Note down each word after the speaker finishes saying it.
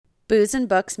Booze and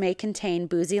books may contain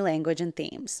boozy language and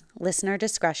themes. Listener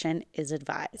discretion is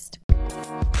advised.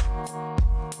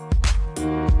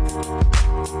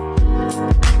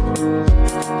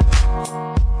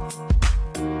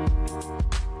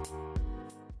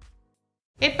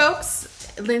 Hey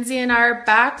folks, Lindsay and I are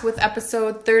back with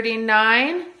episode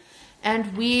 39,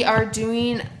 and we are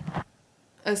doing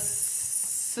a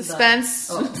suspense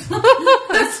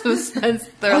suspense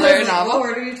thriller novel. What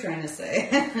word are you trying to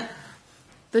say?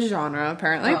 The genre,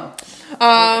 apparently.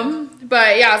 Oh.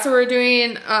 But yeah, so we're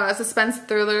doing a suspense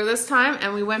thriller this time,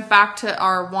 and we went back to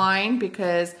our wine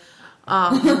because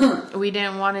we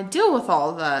didn't want to deal with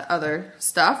all the other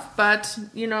stuff, but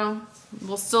you know,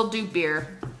 we'll still do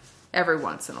beer every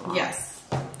once in a while. Yes.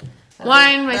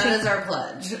 Wine, that is our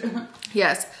pledge.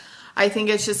 Yes. I think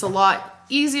it's just a lot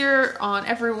easier on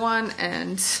everyone,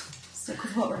 and stick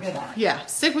with what we're good at. Yeah,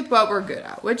 stick with what we're good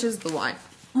at, which is the wine.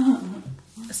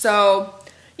 So,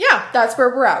 yeah, that's where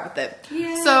we're at with it.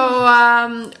 Yeah.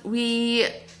 So, we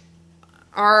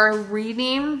are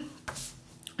reading,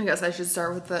 I guess I should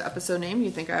start with the episode name.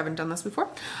 You think I haven't done this before?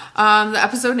 The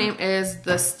episode name is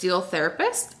The Steel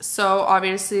Therapist. So,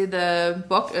 obviously, the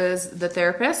book is The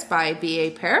Therapist by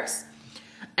B.A. Paris.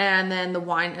 And then the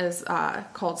wine is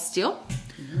called Steel.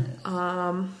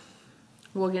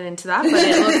 We'll get into that, but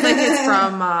it looks like it's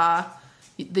from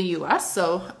the U.S.,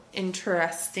 so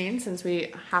interesting, since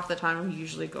we, half the time, we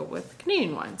usually go with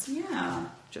Canadian wines. Yeah.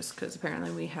 Just because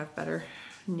apparently we have better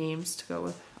names to go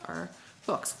with our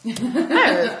books.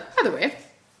 Either way,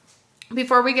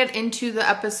 before we get into the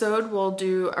episode, we'll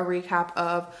do a recap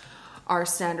of our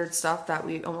standard stuff that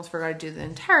we almost forgot to do the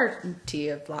entirety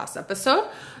of last episode.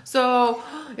 So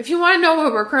if you want to know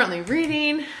what we're currently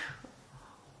reading,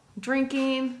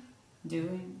 drinking,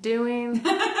 doing,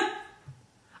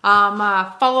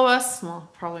 follow us. Well,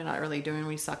 probably not really doing.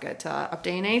 We suck at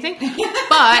updating anything,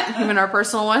 but even our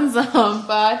personal ones.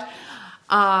 But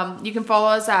you can follow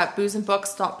us at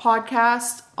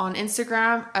boozeandbooks.podcast on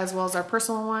Instagram, as well as our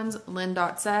personal ones,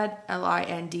 lynn.said,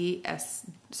 Lind.said,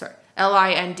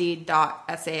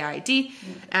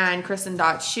 and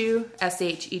Kristen.shew,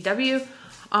 SHEW,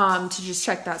 to just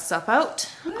check that stuff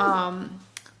out.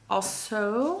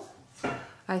 Also,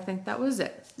 I think that was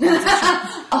it.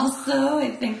 Also, I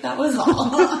think that was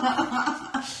all.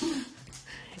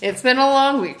 It's been a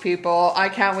long week, people. I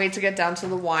can't wait to get down to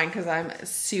the wine because I'm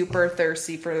super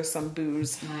thirsty for some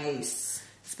booze. Nice.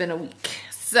 It's been a week.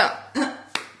 So,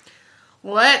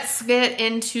 let's get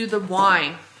into the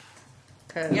wine.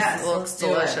 Because it looks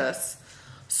delicious.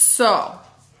 So,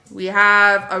 we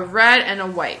have a red and a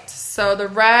white. So, the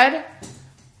red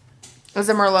is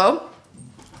a Merlot.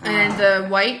 And the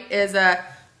white is a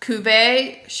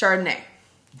Cuvée Chardonnay.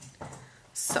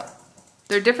 So,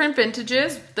 they're different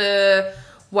vintages. The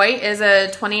white is a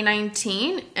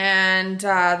 2019 and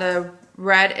the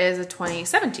red is a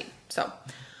 2017. So,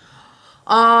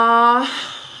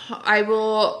 I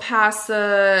will pass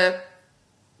the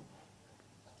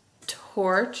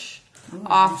torch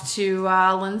off to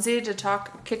Lindsay to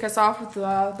kick us off with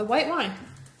the white wine.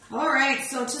 All right,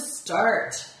 so to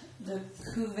start, the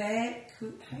Cuvée,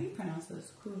 how do you pronounce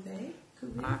this? Cuvée?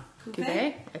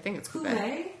 Cuvée? I think it's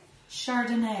Cuvée.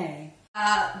 Chardonnay.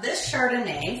 This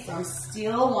Chardonnay from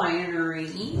Steel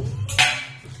Winery.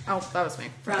 Oh, that was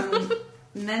me. From oh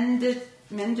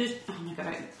my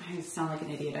god, I sound like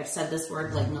an idiot. I've said this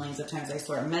word like millions of times, I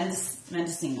swear.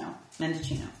 Mendocino.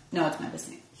 No, it's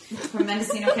Mendocino. From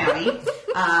Mendocino County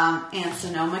and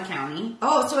Sonoma County.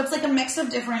 Oh, so it's like a mix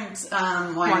of different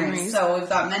wineries. So we've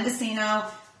got Mendocino,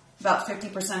 about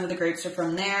 50% of the grapes are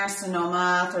from there.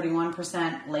 Sonoma,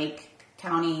 31%. Lake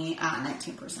County,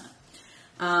 19%.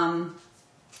 And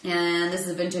this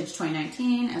is vintage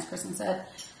 2019, as Kristen said.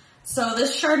 So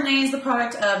this Chardonnay is the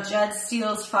product of Jed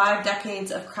Steele's 5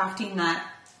 decades of crafting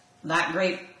that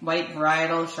great white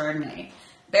varietal Chardonnay.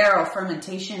 Barrel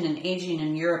fermentation and aging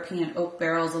in European oak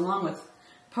barrels, along with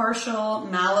partial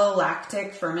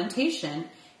malolactic fermentation,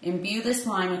 imbue this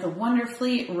wine with a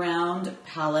wonderfully round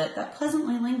palate that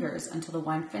pleasantly lingers until the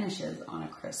wine finishes on a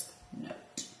crisp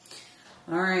note.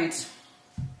 All right.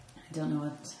 I don't know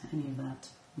what any of that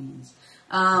means.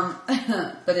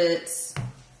 But it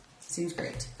seems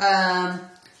great.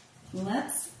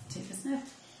 Let's take a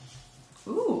sniff.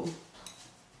 Ooh.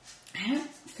 I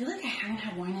feel like I haven't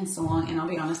had wine in so long, and I'll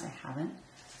be honest, I haven't.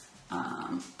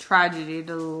 Tragedy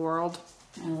to the world.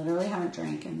 I literally haven't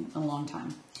drank in a long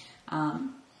time.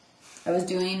 I was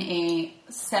doing a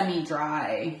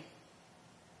semi-dry...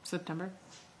 September?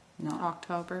 No.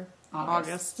 October?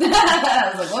 August.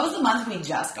 I was like, what was the month we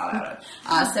just got out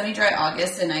of? Semi-dry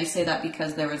August, and I say that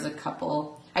because there was a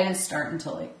couple... I didn't start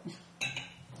until like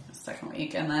the second week.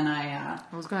 week. And then I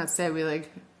was going to say,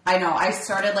 I know, I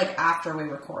started like after we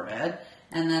recorded.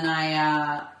 And then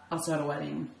I also had a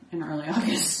wedding in early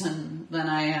August. And then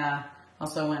I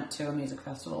also went to a music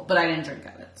festival. But I didn't drink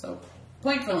at it. So,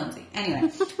 point for Lindsay.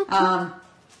 Anyway.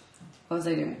 What was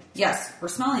I doing? Yes, we're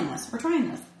smelling this. We're trying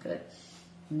this. Good.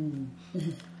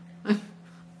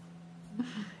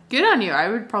 Good on you. I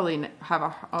would probably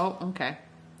have oh, okay.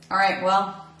 All right,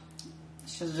 well,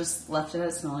 should have just left it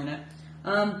at smelling it.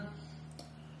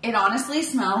 It honestly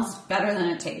smells better than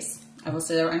it tastes. I will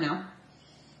say that right now.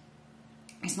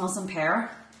 I smell some pear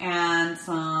and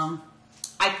some,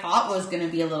 I thought was going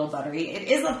to be a little buttery. It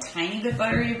is a tiny bit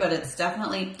buttery, but it's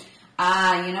definitely,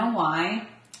 you know why?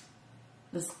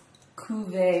 This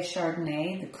Cuvée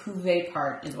Chardonnay, the Cuvée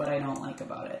part is what I don't like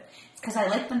about it. It's because I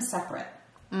like them separate.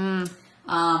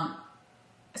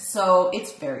 So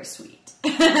it's very sweet.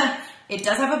 It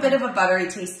does have a bit of a buttery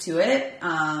taste to it,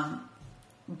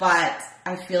 but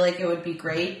I feel like it would be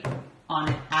great on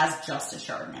it as just a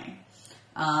Chardonnay.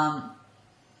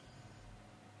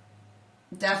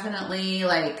 Definitely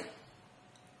like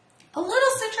a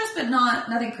little citrus, but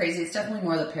nothing crazy. It's definitely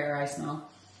more the pear I smell.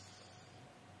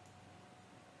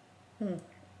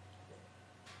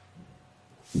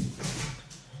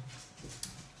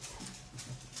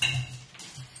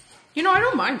 You know, I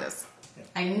don't mind this.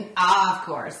 Of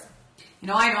course. You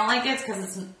know, I don't like it because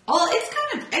it's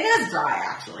it is dry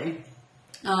actually.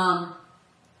 I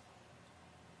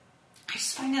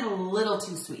just find it a little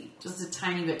too sweet, just a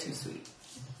tiny bit too sweet.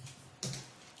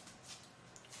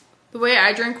 The way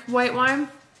I drink white wine,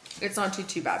 it's not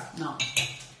too bad. No,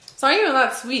 it's not even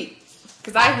that sweet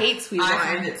because I hate sweet wine.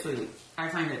 I find it sweet. I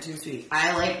find it too sweet.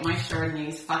 I like my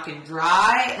Chardonnays fucking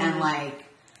dry and like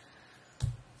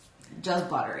just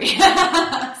buttery.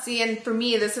 See, and for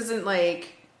me, this isn't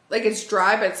like it's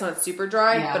dry, but it's not super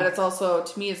dry. Yeah. But it's also,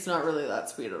 to me, it's not really that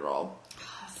sweet at all.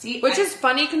 See, which is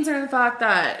funny considering the fact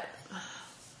that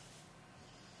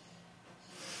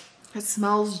it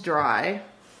smells dry.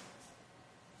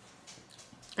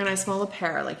 And I smell the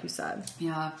pear, like you said.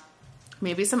 Yeah.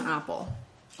 Maybe some apple.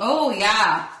 Oh,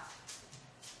 yeah.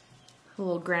 A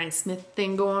little Granny Smith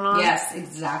thing going on. Yes,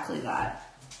 exactly that.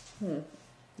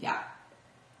 Yeah.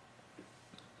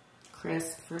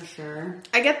 Crisp for sure.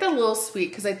 I get the little sweet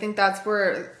because I think that's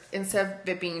where, instead of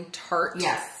it being tart,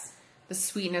 yes, the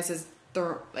sweetness is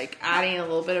adding a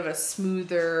little bit of a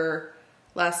smoother,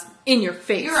 less in your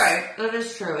face. You're right. That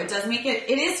is true. It does make it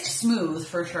is smooth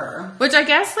for sure. Which I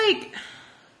guess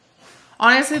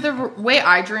honestly, the way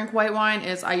I drink white wine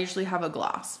is I usually have a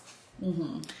glass.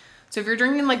 Mm-hmm. So if you're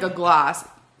drinking a glass,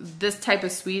 this type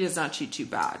of sweet is not too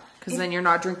bad because then you're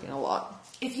not drinking a lot.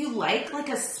 If you like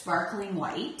a sparkling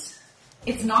white,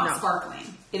 it's not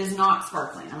sparkling. It is not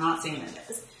sparkling. I'm not saying it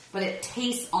is, but it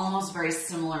tastes almost very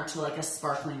similar to a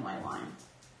sparkling white wine.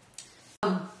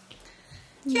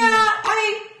 Yeah,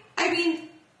 I mean,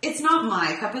 it's not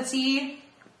my cup of tea.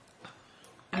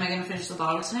 Am I going to finish the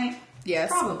bottle tonight? Yes.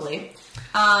 Probably.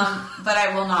 But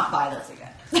I will not buy this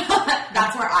again.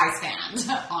 That's where I stand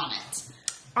on it.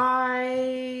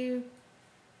 I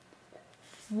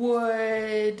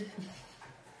would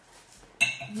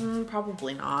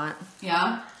probably not.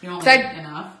 Yeah? You don't like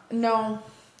enough? No.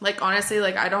 Honestly,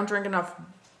 I don't drink enough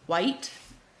white.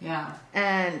 Yeah.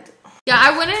 And yeah,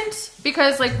 I wouldn't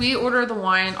because we order the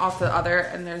wine off the other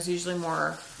and there's usually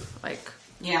more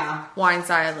yeah, wines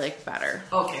that I like better.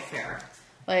 Okay, fair.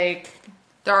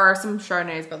 There are some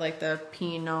Chardonnays, but the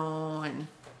Pinot and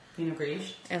Pinot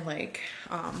Gris and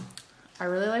I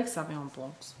really like Sauvignon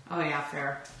Blancs. Oh yeah,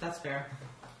 fair. That's fair.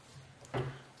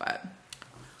 But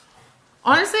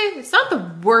honestly, it's not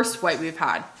the worst white we've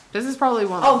had. This is probably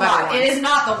one of the better ones. It is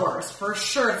not the worst. For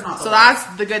sure it's not the worst. So that's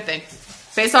the good thing.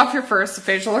 Based off your first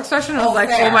facial expression, I was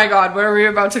fair. oh my god, what are we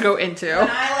about to go into? When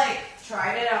I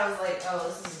tried it, I was like, oh,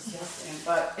 this is disgusting.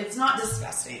 But it's not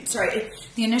disgusting. Sorry,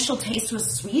 the initial taste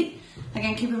was sweet.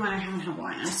 Again, keep in mind I haven't had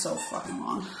wine in so fucking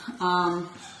long.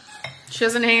 She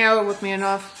doesn't hang out with me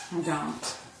enough. I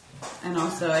don't. And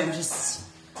also, I'm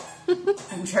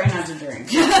trying not to drink.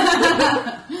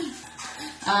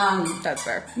 That's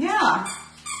fair. Yeah.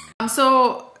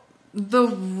 So the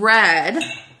red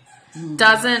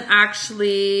doesn't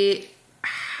actually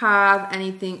have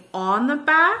anything on the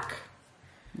back.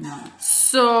 No.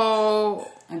 So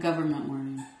a government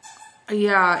warning.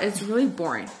 Yeah, it's really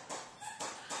boring.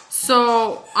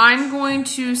 So I'm going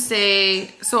to say,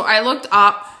 so I looked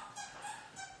up,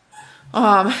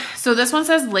 so this one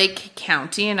says Lake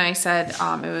County, and I said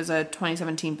it was a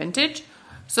 2017 vintage.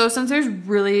 So since there's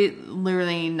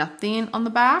literally nothing on the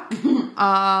back,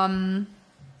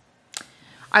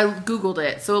 I Googled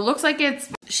it. So it looks like it's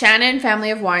Shannon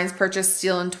family of wines purchased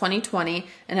Steel in 2020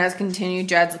 and has continued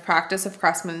Jed's practice of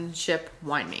craftsmanship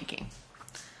winemaking.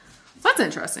 That's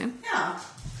interesting. Yeah.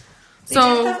 They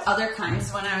So did have other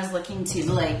kinds when I was looking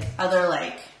to, like, other,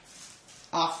 like,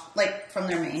 off, like, from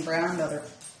their main brand, other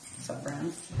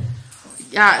sub-brands.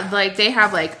 yeah, like they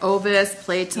have like Ovis,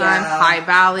 Playtime, High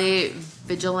Valley,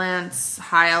 Vigilance,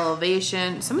 High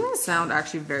Elevation. Some of these sound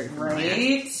actually very familiar.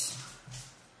 Right?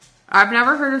 I've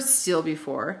never heard of Steel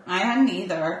before. I hadn't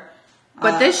either.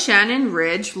 But this Shannon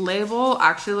Ridge label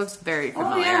actually looks very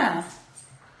familiar. Oh, yeah.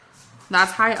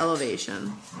 That's High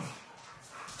Elevation.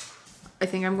 I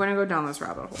think I'm going to go down this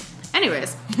rabbit hole.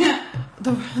 Anyways,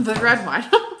 the red wine.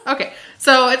 Okay,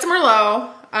 so it's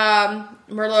Merlot.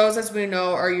 Merlots, as we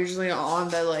know, are usually on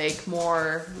the like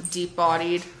more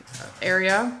deep-bodied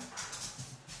area.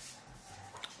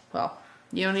 Well,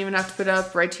 you don't even have to put it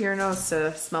up right to your nose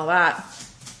to smell that.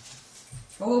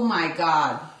 Oh my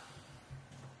god.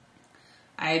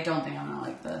 I don't think I'm gonna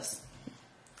like this.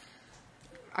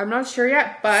 I'm not sure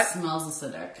yet, but It smells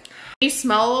acidic. you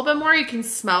smell a little bit more. You can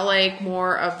smell like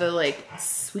more of the like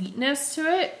sweetness to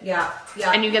it. Yeah,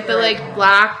 yeah. And you get the like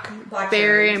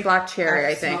blackberry and black cherry,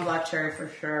 I think. Smell black cherry for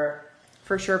sure.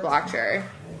 For sure, black cherry.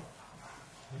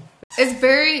 It's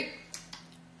very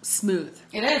smooth.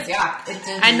 It is, yeah. It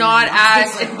did. And not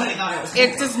as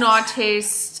it does not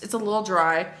taste. It's a little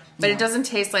dry, but it doesn't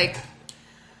taste like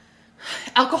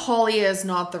alcohol-y is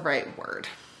not the right word.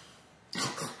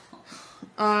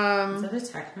 Is that a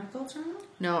technical term?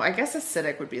 No, I guess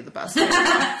acidic would be the best word.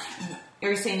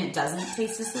 You're saying it doesn't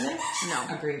taste acidic?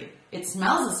 No. Agreed. It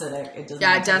smells acidic. It doesn't.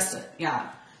 Yeah, it does. Taste it. Yeah.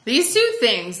 These two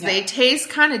things, Yeah. they taste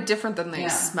kind of different than they Yeah.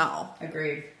 smell.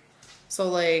 Agreed. So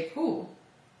like, Ooh,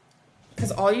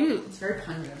 because all you, it's very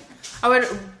pungent. I would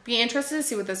be interested to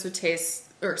see what this would taste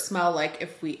or smell like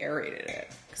if we aerated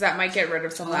it, because that might get rid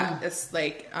of some of that. It's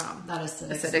like That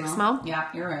acidic, acidic smell. Yeah,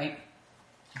 you're right.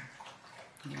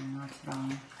 You're not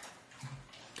wrong.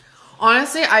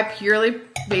 Honestly, I purely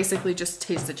basically just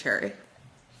taste the cherry,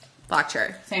 black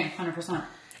cherry. Same, 100%.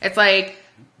 It's like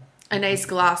a nice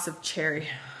glass of cherry.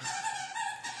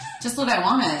 Just what I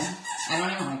wanted. I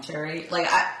don't even like cherry. Like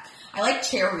I like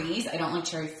cherries. I don't like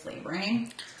cherry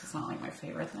flavoring. It's not like my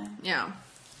favorite thing. Yeah,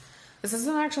 this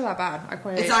isn't actually that bad.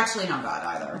 It's actually not bad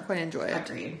either. I quite enjoy it.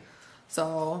 Agreed.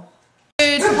 So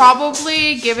I'd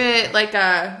probably give it like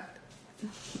a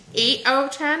 8 out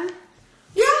of 10.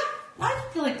 Yeah, I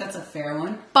feel like that's a fair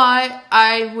one. But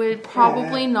I would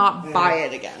probably not buy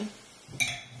it again.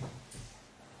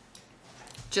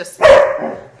 Just,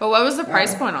 but what was the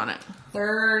price point on it?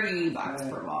 $30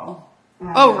 per bottle.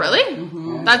 Oh,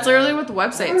 really? That's literally what the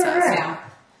website says.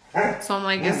 Yeah. So I'm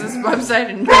like, is this website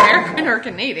American or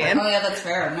Canadian? Oh yeah, that's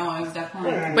fair. No, I was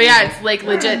definitely. But yeah, it's like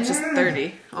legit just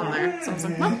 30 on there. So I was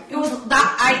like, oh. It was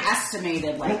that I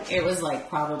estimated like it was like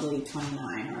probably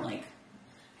 29 or like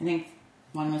I think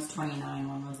one was 29,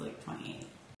 one was like 28.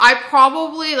 I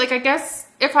probably, like, I guess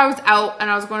if I was out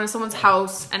and I was going to someone's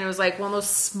house and it was like one of those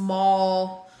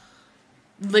small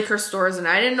liquor stores and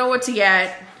I didn't know what to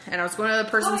get and I was going to the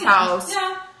person's house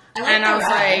and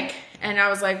I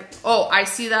was like, oh, I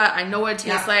see that, I know what it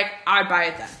tastes like, I'd buy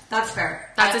it then. That's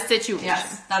fair. That's a situation.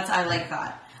 Yes, I like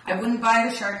that. I wouldn't buy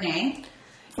the Chardonnay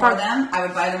for them. I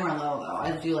would buy the Merlot though.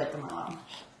 I do like the Merlot.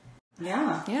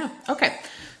 Yeah. Yeah. Okay.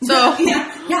 So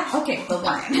yeah. Okay. The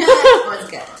wine was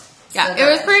good. Yeah, it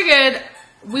was pretty good.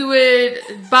 We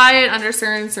would buy it under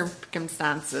certain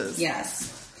circumstances.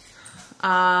 Yes. So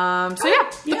yeah,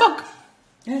 the book.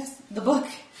 Yes, the book.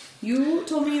 You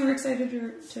told me you were excited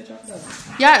to talk about it.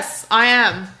 Yes, I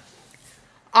am.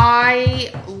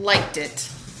 I liked it.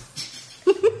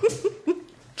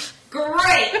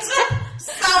 Great.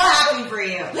 So happy for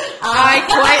you. I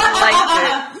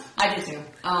quite liked it. I do too.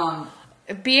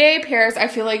 B.A. Paris, I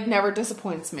feel like never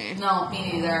disappoints me. No,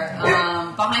 me neither.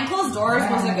 Behind Closed Doors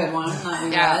was a good one that we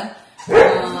read.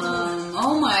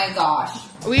 Oh my gosh.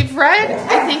 We've read,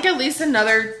 I think, at least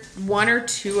another one or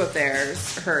two of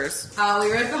hers.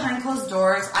 We read Behind Closed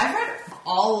Doors. I've read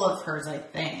all of hers, I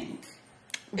think.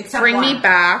 Except Bring one. Me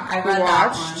Back, I we read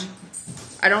watched. that one.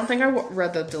 I don't think I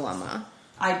read The Dilemma.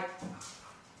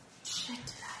 Shit,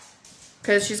 did I?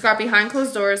 Because she's got Behind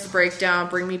Closed Doors, The Breakdown,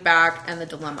 Bring Me Back, and The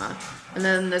Dilemma. And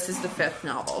then this is the 5th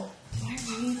novel. Did I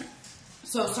read?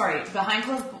 So, sorry. Behind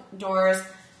Closed Doors.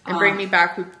 And Bring Me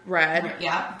Back we read.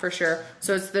 Yeah. For sure.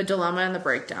 So it's The Dilemma and The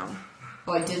Breakdown.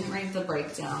 Oh, I didn't read The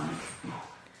Breakdown.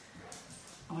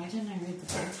 Why didn't I read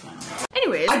The Breakdown?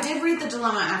 Anyways. I did read The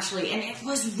Dilemma, actually, and it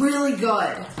was really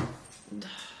good.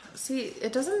 See,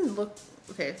 it doesn't look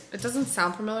Okay, it doesn't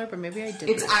sound familiar, but maybe I did.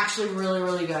 It's actually really,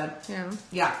 really good. Yeah.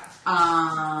 Yeah.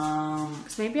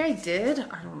 'Cause maybe I did.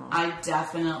 I don't know. I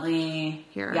definitely...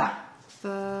 Here. Yeah.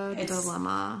 The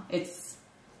Dilemma. It's...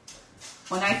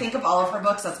 When I think of all of her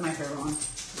books, that's my favorite one.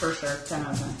 For sure. 10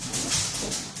 out of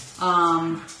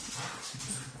 10.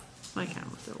 My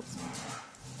camera feels.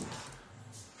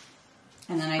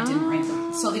 And then I didn't read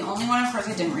them. So the only one of hers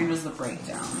I didn't read was The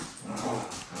Breakdown.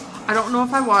 I don't know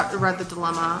if I read The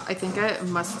Dilemma. I think I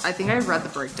read The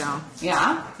Breakdown.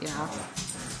 Yeah? Yeah.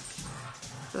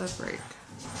 The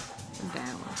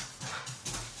Breakdown.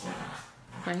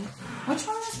 Right? Which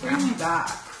one was Bring Me Back?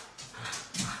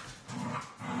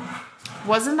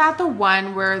 Wasn't that the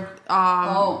one where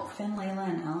Finn, Layla,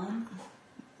 and Ellen?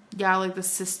 Yeah, like the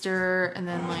sister and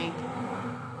then like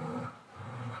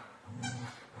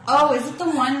Oh, is it the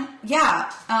one? Yeah.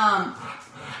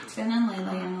 Finn and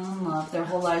Layla young in love, their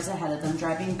whole lives ahead of them,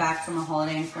 driving back from a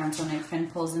holiday in France one night. Finn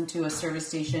pulls into a service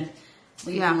station,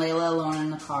 leaving Layla alone in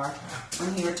the car.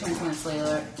 When he returns minutes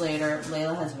later,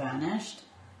 Layla has vanished,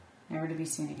 never to be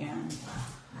seen again.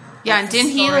 Yeah, and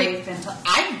didn't he like?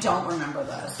 I don't remember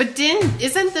this. But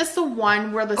isn't this the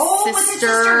one where the sister? With his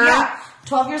sister, yeah.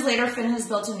 12 years later, Finn has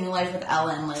built a new life with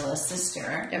Ella and Layla's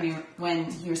sister. Yep.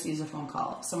 When he receives a phone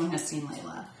call, someone has seen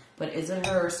Layla. But is it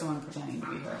her or someone pretending to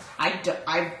be her? I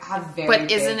have very.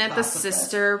 But isn't it the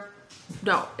sister?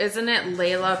 No, isn't it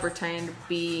Layla pretending to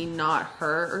be not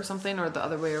her or something, or the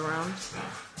other way around?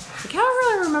 I can't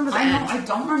really remember that. I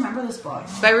don't remember this book.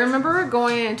 But I remember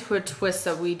going into a twist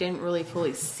that we didn't really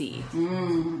fully see.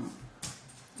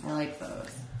 I like those.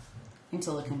 I need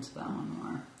to look into that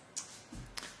one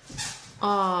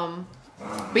more.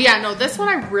 But yeah, no, this one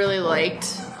I really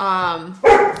liked.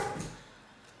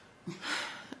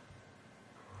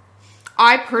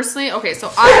 I personally,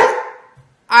 so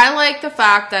I like the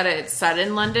fact that it's set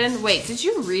in London. Wait, did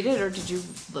you read it or did you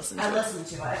listen to it? I listened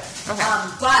to it. Okay.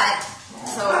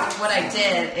 So what I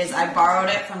did is I borrowed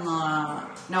it from I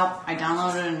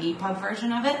downloaded an EPUB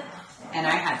version of it, and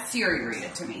I had Siri read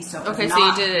it to me. So so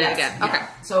you did it again. Okay. Yeah.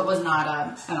 So it was not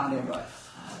an audiobook.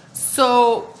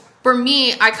 So for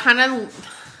me, I kind of...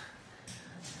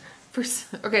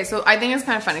 so I think it's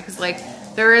kind of funny because like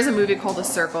there is a movie called The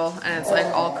Circle and it's like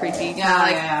all creepy.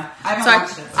 Yeah. I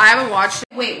haven't watched it.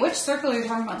 Wait, which Circle are you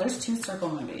talking about? There's 2 Circle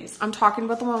movies. I'm talking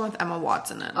about the one with Emma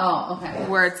Watson in it. Oh, okay.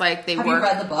 Where it's like Have you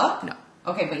read the book? No.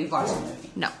 Okay, but you've watched the movie?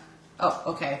 No. Oh,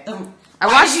 okay. I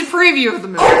watched the preview of the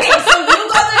movie. Okay, so you got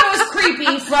that it was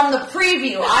creepy from the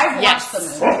preview. I've watched the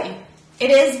movie.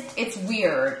 It's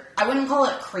weird. I wouldn't call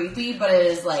it creepy, but it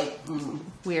is like...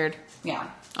 Weird. Yeah.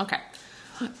 Okay.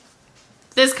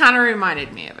 This kind of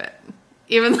reminded me of it.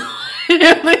 Even though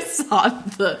I only saw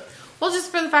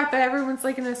just for the fact that everyone's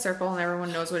like in a circle and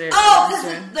everyone knows what it is. Oh, because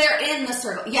they're in the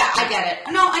circle. Yeah, I get it.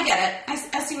 No, I get it.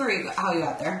 I see how you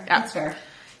got there. Yeah. That's fair.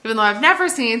 Even though I've never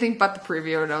seen anything but the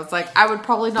preview, and I was like, I would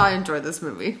probably not enjoy this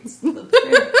movie.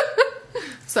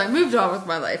 So I moved on with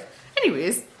my life.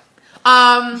 Anyways,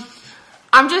 I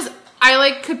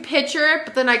could picture it,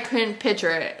 but then I couldn't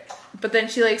picture it. But then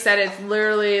she said it's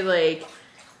literally like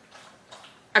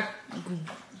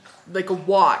a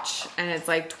watch, and it's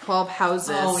like 12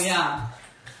 houses. Oh yeah.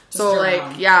 So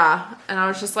yeah, and I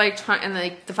was just like trying, and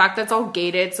like the fact that it's all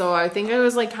gated. So I think it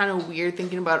was like kind of weird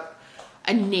thinking about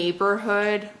a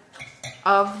neighborhood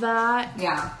of that.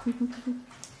 Yeah.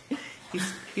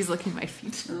 he's looking at my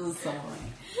feet. This is so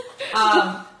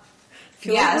funny.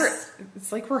 Yes.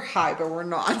 It's like we're high, but we're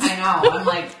not. I know. I'm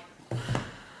like, I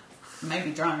might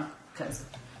be drunk because.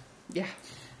 Yeah.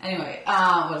 Anyway,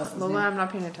 what else? Lola, I'm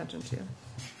not paying attention to.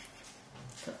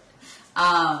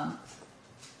 I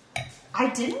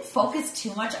didn't focus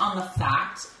too much on the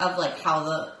fact of like how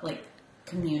the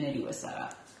community was set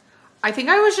up. I think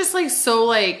I was just like so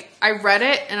like I read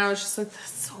it and I was just like,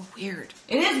 that's so weird.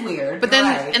 It is weird. But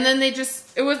then and then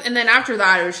and then after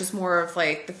that it was just more of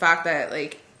like the fact that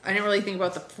like I didn't really think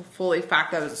about the fully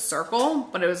fact that it was a circle,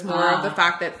 but it was more of the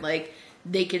fact that like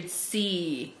they could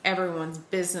see everyone's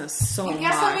business so much. I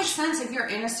guess that makes sense. If you're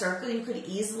in a circle, you could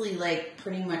easily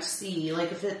pretty much see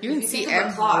if you can see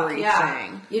everything. Clock,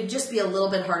 yeah, it'd just be a little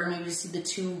bit harder maybe to see the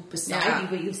 2 beside you,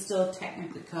 but you still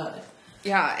technically could.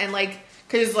 Yeah, and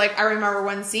because I remember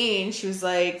one scene, she was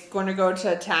going to go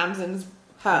to Tamsin's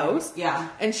house. Yeah,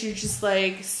 and she just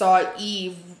saw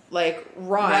Eve run.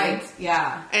 Right.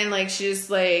 Yeah, and she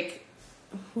just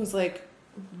was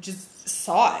just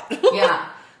saw it. Yeah.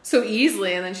 So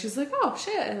easily, and then she's like, "Oh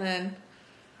shit!" And then,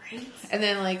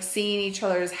 seeing each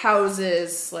other's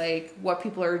houses, what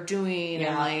people are doing,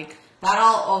 and that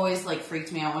all always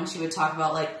freaked me out when she would talk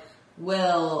about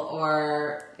Will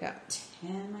or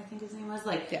Tim, I think his name was.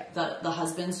 Like, the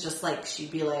husband's just like,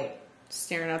 she'd be like...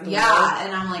 staring at the window. Yeah,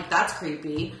 and I'm like, that's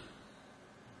creepy.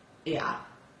 Yeah.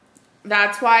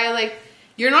 That's why, like,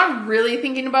 you're not really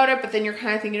thinking about it, but then you're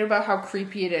kind of thinking about how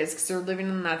creepy it is because they're living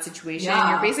in that situation. Yeah. And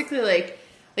you're basically like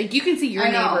you can see your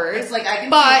neighbors. It's like I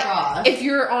can see across.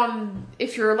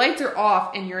 If your lights are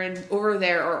off and you're over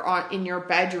there or in your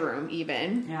bedroom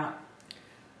even,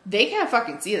 they can't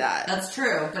fucking see that. That's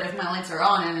true. But if my lights are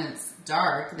on and it's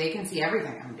dark, they can see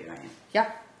everything I'm doing.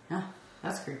 Yeah. Yeah.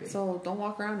 That's creepy. So don't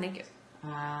walk around naked.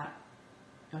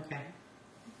 Okay.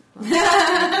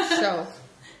 So.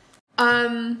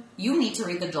 You need to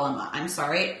read The Dilemma. I'm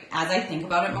sorry. As I think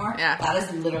about it more, that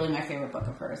is literally my favorite book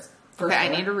of hers. Okay, sure. I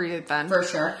need to read it then. For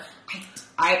sure.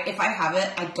 If I have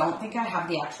it, I don't think I have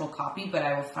the actual copy, but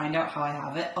I will find out how I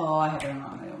have it. Oh, I have it on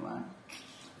my own one.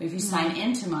 If you sign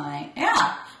into my...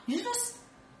 Yeah. You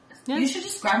should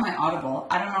just grab my Audible.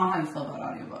 I don't know how you feel about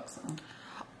audiobooks. So.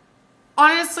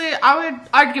 Honestly,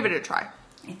 I'd give it a try.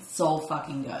 It's so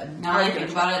fucking good. Now that I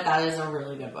think about it, that is a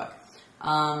really good book.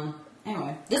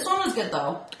 Anyway, this one was good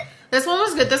though. This one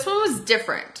was good. This one was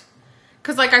different.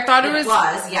 Cause like I thought it was,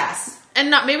 yes.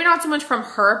 And maybe not so much from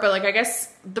her, but like I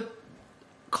guess the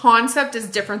concept is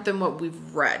different than what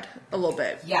we've read a little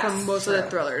bit from most of the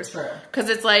thrillers. True. Cause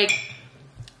it's like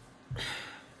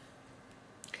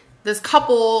this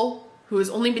couple who has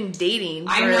only been dating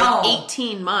for like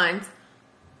 18 months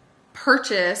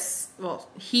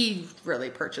he really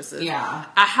purchases a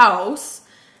house.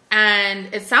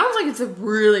 And it sounds like it's a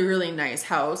really, really nice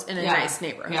house in a nice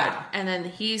neighborhood. Yeah. And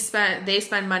then they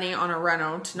spend money on a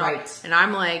reno and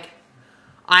I'm like,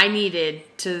 I needed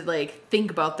to like think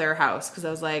about their house because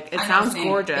I was like, it sounds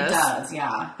gorgeous. It does,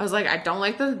 yeah. I was like, I don't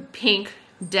like the pink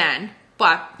den,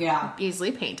 but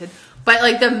easily painted. But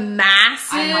like the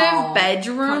massive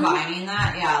bedroom, combining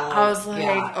that, like, I was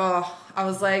like, I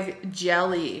was like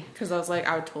jelly because I was like,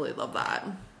 I would totally love that.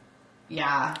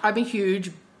 Yeah, I'm a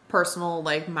huge personal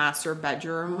like master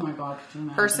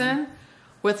bedroom person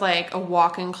with like a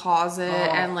walk-in closet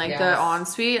and like the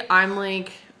ensuite. I'm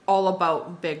like all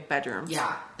about big bedrooms.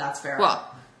 Yeah, that's fair.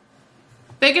 Well,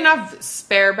 big enough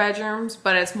spare bedrooms,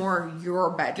 but it's more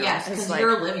your bedroom. Yes, because like,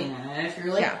 you're living in it. If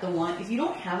you're like the one, if you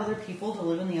don't have other people to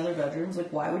live in the other bedrooms,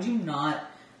 like why would you not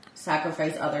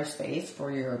sacrifice other space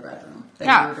for your bedroom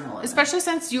that you're gonna live especially in?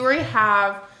 Since you already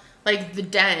have like the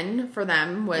den for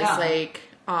them was like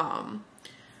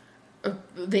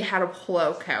they had a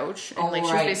pull-out couch and like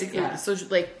she was basically so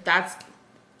like that's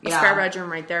a spare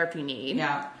bedroom right there if you need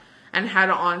and had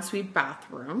an ensuite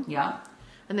bathroom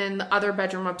and then the other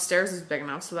bedroom upstairs is big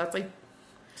enough so that's like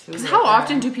because how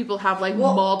often do people have like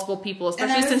multiple people,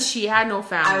 especially since she had no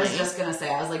family? I was just gonna say,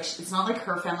 I was like, it's not like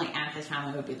her family and his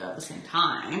family would be there at the same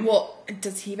time. Well,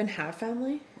 does he even have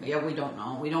family? Yeah, we don't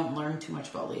know. We don't learn too much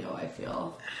about Leo, I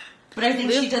feel. But I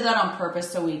think she did that on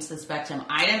purpose so we'd suspect him.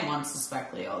 I didn't once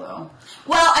suspect Leo, though.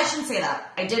 Well, I shouldn't say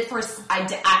that. I did first. I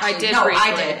did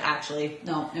actually.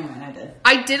 No, never mind. I did.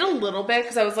 I did a little bit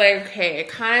because I was like, okay, it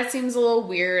kind of seems a little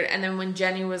weird. And then when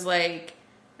Jenny was like,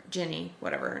 Jenny,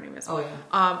 whatever her name is. Oh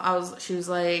yeah. She was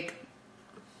like,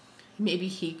 maybe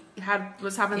he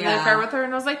was having the affair with her,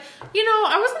 and I was like,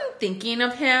 I wasn't thinking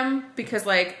of him because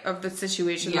like of the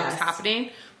situation that was happening.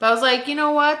 But I was like, you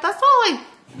know what? That's not like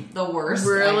the worst.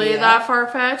 Really idea. that far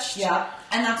fetched? Yeah,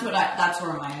 and that's where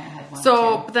my head went.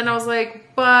 So but then I was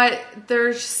like, but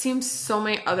there seems so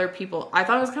many other people. I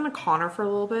thought it was kind of Connor for a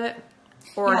little bit,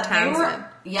 or Tamsin.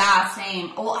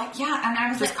 Same. Well, and I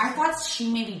was like, I thought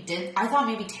she maybe did. I thought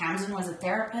maybe Tamsin was the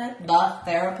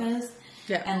therapist.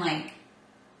 Yeah, and like.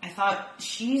 I thought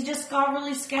she just got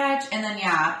really sketch, and then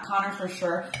Connor for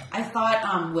sure. I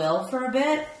thought Will for a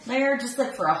bit there, just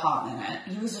like for a hot minute.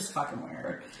 He was just fucking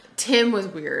weird. Tim was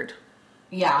weird.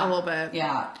 Yeah, a little bit.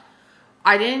 Yeah,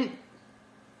 I didn't.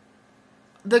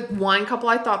 The one couple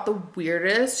I thought the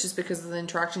weirdest, just because of the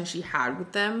interaction she had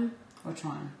with them. Which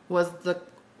one? Was the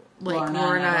Lorna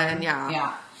and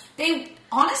yeah. They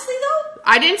honestly though,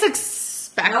 I didn't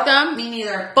expect them. Me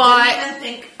neither. But didn't even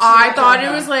think I thought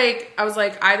it was like, I was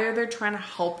like, either they're trying to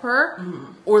help her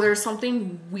or there's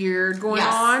something weird going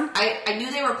on. I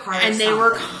knew they were part of it. And they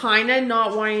were kind of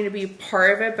not wanting to be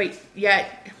part of it, but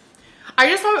yet I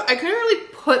just thought I couldn't really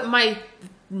put my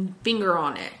finger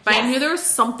on it. But I knew there was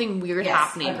something weird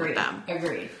happening with them.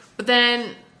 Agreed. But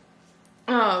then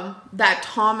that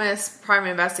Thomas prime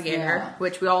investigator,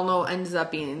 which we all know ends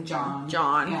up being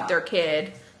John, their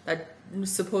kid that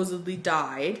supposedly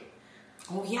died.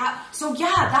 Oh yeah. So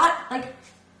that like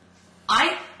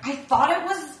I thought it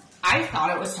was I thought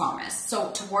it was Thomas.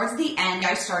 So towards the end,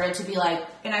 I started to be like,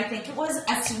 and I think it was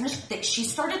as soon as she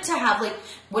started to have like,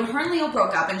 when her and Leo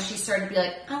broke up and she started to be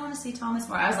like, I want to see Thomas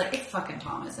more. I was like, it's fucking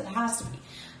Thomas. It has to be.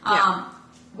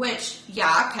 Which,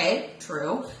 yeah, okay,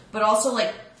 true. But also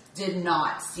like, did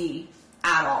not see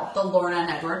at all the Lorna and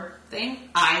Edward thing.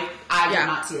 I did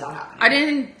not see that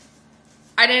happening.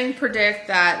 I didn't predict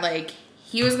that like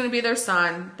he was going to be their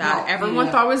son that everyone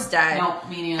thought was dead. No,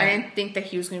 me neither. I didn't think that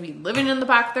he was going to be living in the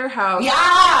back of their house.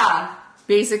 Yeah.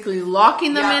 Basically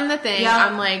locking them in the thing. Yeah.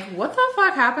 I'm like, what the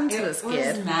fuck happened to this kid?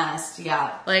 It was messed.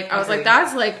 Yeah. Like I was like,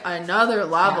 that's like another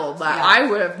level that I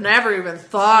would have never even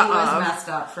thought of. He was messed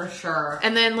up for sure.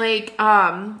 And then like,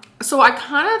 so I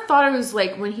kind of thought it was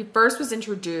like when he first was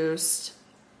introduced,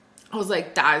 I was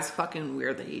like, that is fucking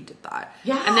weird that he did that.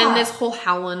 Yeah. And then this whole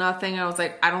Helena thing, I was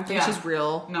like, I don't think she's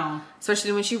real. No.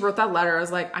 Especially when she wrote that letter, I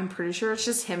was like, I'm pretty sure it's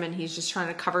just him and he's just trying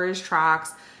to cover his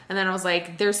tracks. And then I was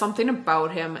like, there's something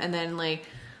about him. And then like,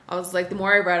 I was like, the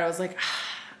more I read, I was like,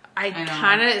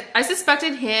 I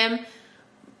suspected him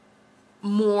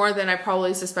more than I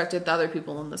probably suspected the other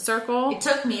people in the circle. It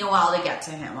took me a while to get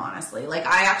to him, honestly. Like,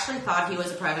 I actually thought he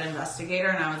was a private investigator,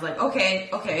 and I was like, okay,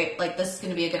 like, this is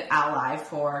going to be a good ally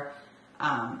for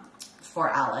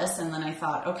Alice. And then I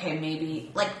thought, okay, maybe,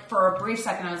 like, for a brief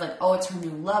second, I was like, oh, it's her new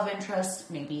love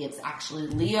interest. Maybe it's actually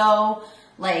Leo.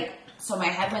 Like, so my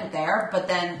head went there. But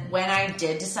then when I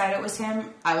did decide it was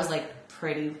him, I was, like,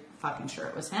 pretty fucking sure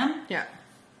it was him. Yeah.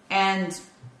 And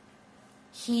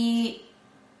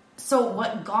so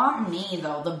what got me,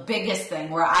 though, the biggest thing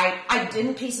where I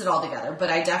didn't piece it all together, but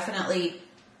I definitely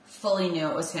fully knew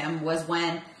it was him, was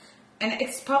when, and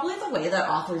it's probably the way that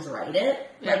authors write it,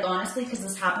 like, honestly, because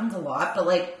this happens a lot, but,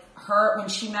 like, when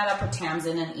she met up with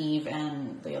Tamsin and Eve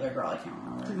and the other girl, I can't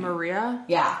remember her name. Maria?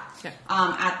 Yeah.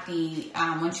 At the,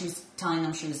 when she was telling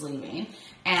them she was leaving,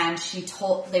 and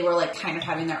they were, like, kind of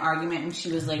having their argument, and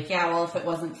she was like, yeah, well, if it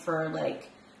wasn't for, like,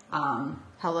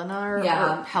 Helena or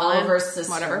Helen, Oliver's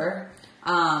sister. Whatever.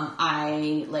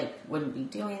 I like wouldn't be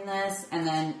doing this. And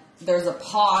then there's a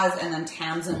pause, and then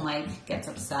Tamsin like gets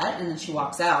upset, and then she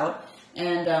walks out.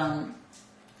 And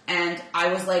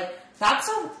I was like, that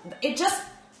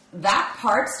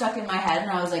part stuck in my head, and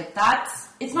I was like,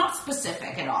 it's not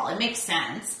specific at all. It makes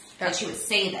sense that she would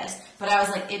say this, but I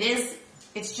was like, it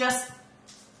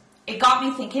got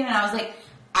me thinking, and I was like,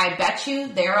 I bet you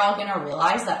they're all going to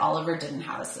realize that Oliver didn't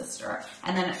have a sister.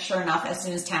 And then sure enough, as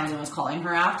soon as Tamsin was calling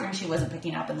her after and she wasn't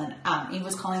picking up, and then Eve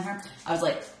was calling her, I was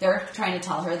like, they're trying to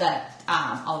tell her that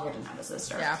Oliver didn't have a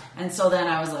sister. Yeah. And so then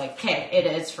I was like, okay, it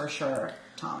is for sure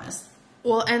Thomas.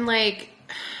 Well, and like,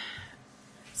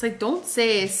 it's like, don't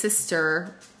say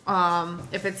sister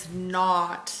if it's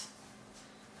not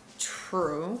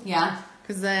true. Yeah.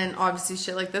 Because then obviously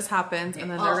shit like this happens, and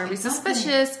then they're gonna be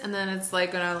suspicious, and then it's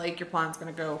like gonna like your plan's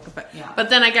gonna go. But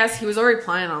then I guess he was already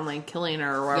planning on like killing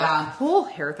her or whatever. Yeah. The whole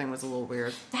hair thing was a little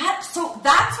weird. That's where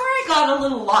I got a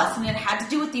little lost. I mean, it had to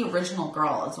do with the original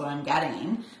girl, is what I'm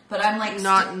getting. But I'm like,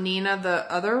 not Nina, the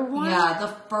other one. Yeah, the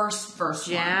first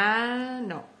one.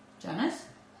 No. Janice.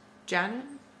 Janet.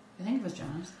 I think it was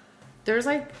Janice. There's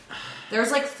like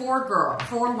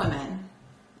four women,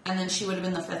 and then she would have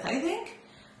been the fifth, I think.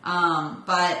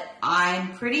 But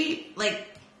I'm pretty, like,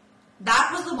 that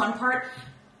was the one part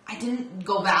I didn't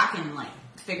go back and, like,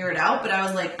 figure it out, but I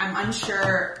was like, I'm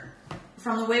unsure,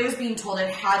 from the way it was being told,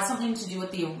 it had something to do with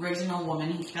the original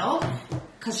woman he killed,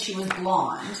 because she was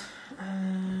blonde.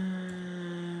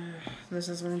 And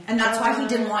that's why he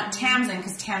didn't want Tamsin,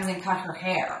 because Tamsin cut her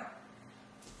hair.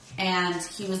 And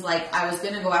he was like, I was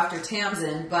going to go after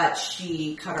Tamsin, but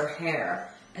she cut her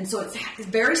hair. And so it's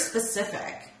very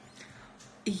specific.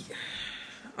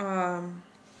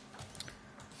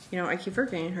 I keep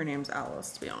forgetting her name's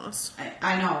Alice, to be honest.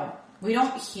 I know. We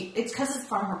don't hear, it's because it's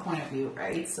from her point of view,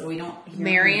 right? So we don't hear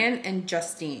Marion and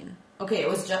Justine. Okay, it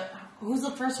was who's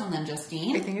the first one then?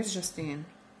 Justine? I think it's Justine.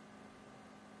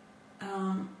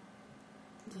 The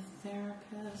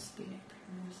therapist,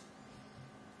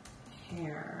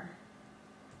 hair.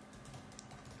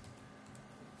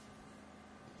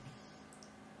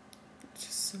 It's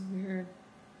just so weird.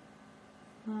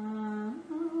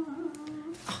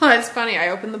 It's funny. I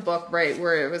opened the book right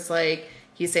where it was like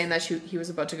he's saying that he was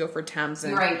about to go for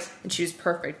Tamsin, right? And she was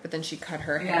perfect, but then she cut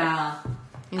her hair. Yeah,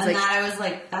 and like, that I was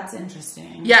like, that's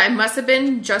interesting. Yeah, it must have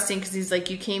been Justine because he's like,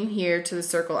 you came here to the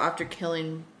circle after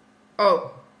killing.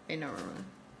 Oh, wait, no, wrong.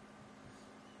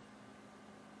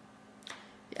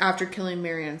 After killing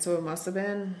Marion, so it must have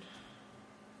been.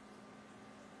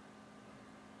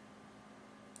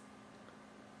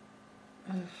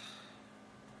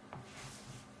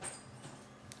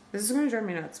 This is going to drive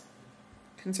me nuts.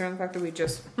 considering the fact that we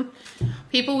just...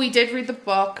 People, we did read the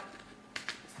book.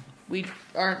 We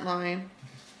aren't lying.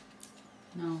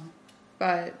 No.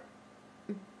 But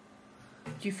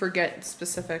you forget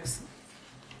specifics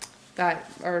that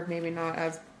are maybe not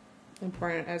as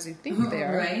important as you think they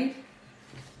are. Right?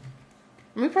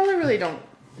 We probably really don't.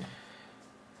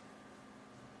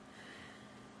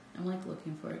 I'm like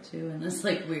looking for it too, and this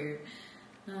like weird.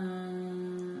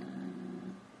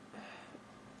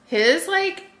 His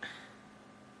like.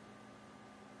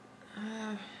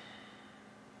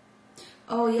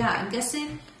 Oh yeah, I'm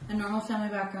guessing a normal family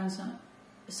background.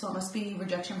 So it must be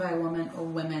rejection by a woman or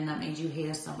women that made you hate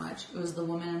us so much. It was the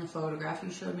woman in the photograph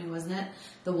you showed me, wasn't it?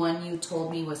 The one you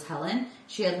told me was Helen.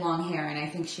 She had long hair, and I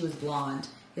think she was blonde.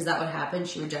 Is that what happened?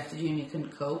 She rejected you and you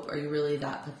couldn't cope? Are you really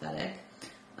that pathetic?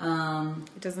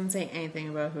 It doesn't say anything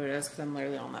about who it is because I'm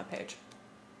literally on that page.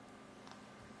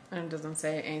 And it doesn't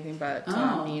say anything but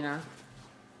Nina.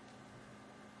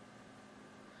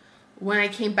 When I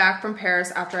came back from Paris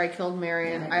after I killed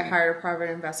Marion, I hired a private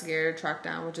investigator to track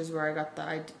down, which is where I got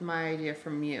my idea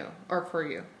from you, or for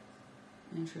you.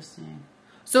 Interesting.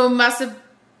 So it must have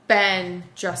been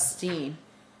Justine.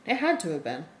 It had to have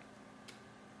been.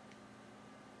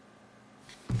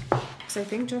 Because I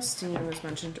think Justine was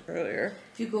mentioned earlier.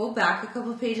 If you go back a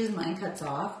couple pages, mine cuts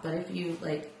off. But if you,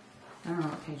 like, I don't know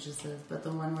what page this is, but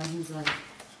the one where he's like,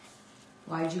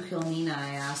 why'd you kill Nina?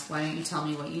 I asked. Why don't you tell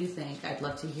me what you think? I'd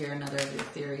love to hear another of your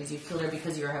theories. You killed her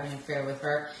because you were having an affair with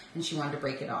her and she wanted to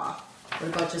break it off.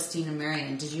 What about Justine and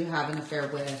Marion? Did you have an affair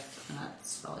with... And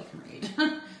that's all I can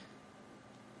read.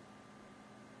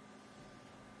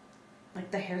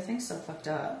 Like, the hair thing's so fucked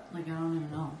up. Like, I don't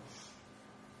even know.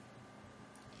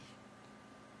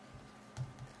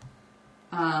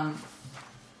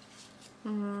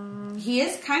 He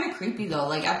is kind of creepy though.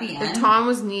 Like at the end, if Tom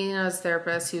was Nina's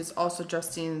therapist, he was also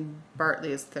Justine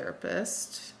Bartley's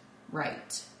therapist,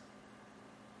 right?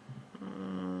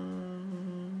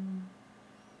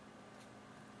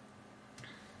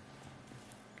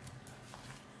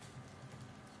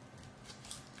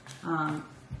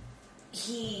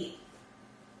 He.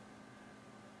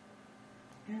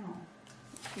 I don't know.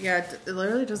 Yeah, it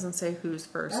literally doesn't say who's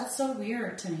first. That's so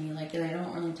weird to me. Like, they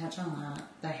don't really touch on that.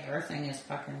 The hair thing is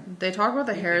fucking... They talk about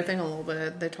the hair thing a little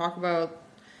bit. They talk about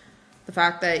the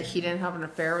fact that he didn't have an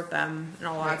affair with them and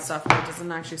all that stuff. But it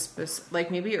doesn't actually... like,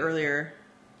 maybe earlier.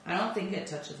 I don't think it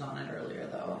touches on it earlier,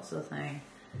 though. That's the thing.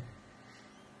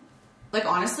 Like,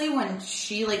 honestly, when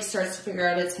she, like, starts to figure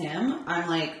out it's him, I'm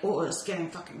like, oh, it's getting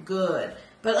fucking good.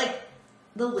 But, like,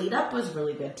 the lead-up was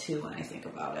really good, too, when I think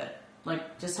about it.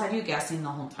 Like, just had you guessing the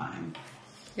whole time.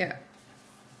 Yeah.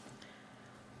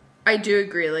 I do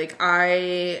agree. Like,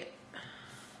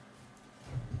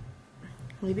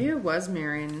 maybe it was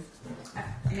Marion.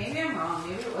 Maybe I'm wrong.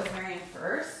 Maybe it was Marion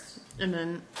first. And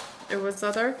then it was the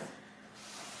other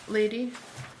lady.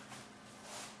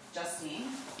 Justine?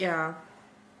 Yeah.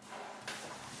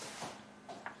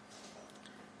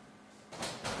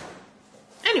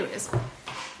 Anyways.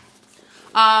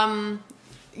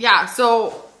 Yeah,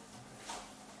 so...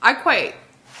 I quite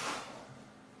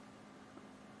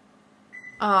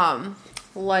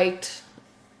liked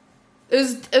it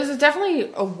was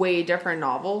definitely a way different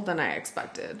novel than I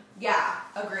expected. Yeah,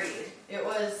 agreed. It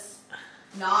was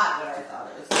not what I thought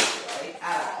it was going to be like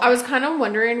at all. I was kind of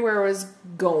wondering where it was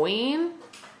going.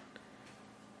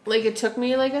 Like, it took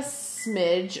me like a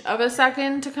smidge of a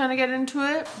second to kind of get into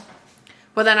it.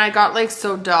 But then I got, like,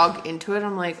 so dug into it.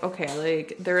 I'm like, okay,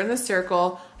 like, they're in the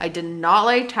circle. I did not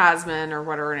like Tasman or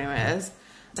whatever her name is.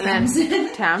 Tamsin.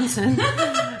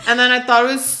 And then I thought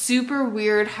it was super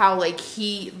weird how, like,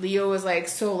 Leo was, like,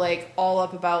 so, like, all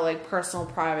up about, like, personal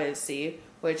privacy.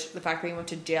 Which, the fact that he went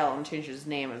to jail and changed his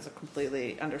name is a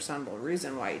completely understandable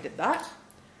reason why he did that.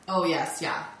 Oh, yes,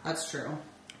 yeah. That's true.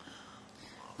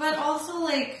 But also,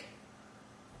 like,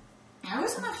 I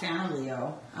wasn't a fan of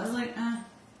Leo. I was like,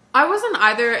 I wasn't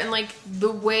either, and like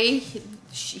the way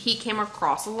he came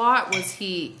across a lot was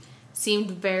he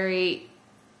seemed very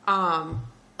a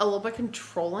little bit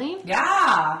controlling.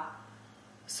 Yeah.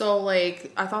 So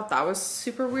like I thought that was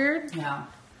super weird. Yeah.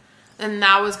 And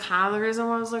that was kind of the reason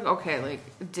why I was like, okay,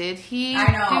 like did he do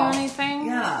anything?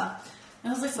 Yeah.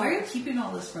 And I was like, why are you keeping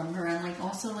all this from her? And like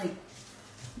also like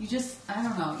you just I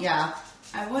don't know. Yeah.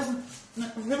 I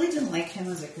really didn't like him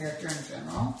as a character in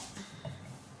general.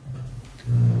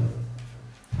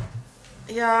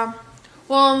 Yeah.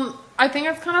 Well, I think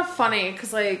it's kind of funny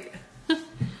because, like,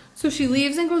 so she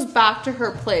leaves and goes back to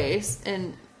her place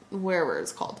in wherever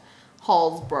it's called,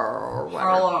 Hallsborough or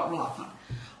whatever.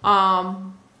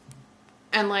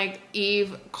 And like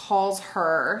Eve calls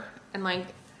her, and like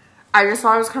I just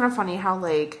thought it was kind of funny how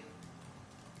like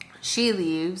She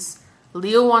leaves.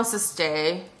 Leo wants to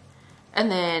stay. And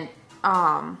then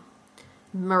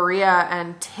Maria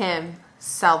and Tim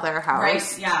sell their house.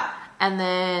 Right, yeah. And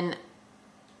then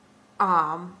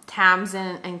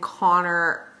Tamsin and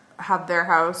Connor have their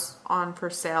house on for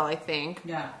sale, I think.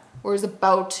 Yeah. Or is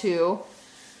about to.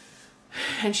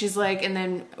 And she's like, and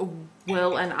then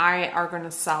Will and I are going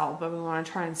to sell, but we want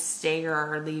to try and stagger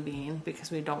our leaving because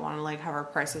we don't want to like have our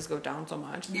prices go down so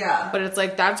much. Yeah. But it's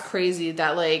like, that's crazy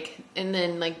that like, and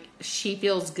then like she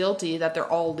feels guilty that they're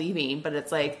all leaving, but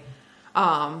it's like,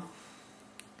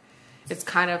 it's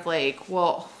kind of like,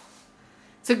 well,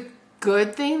 it's a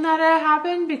good thing that it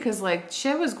happened because like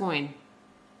shit was going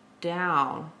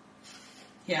down.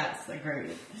 Yes,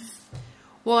 agreed.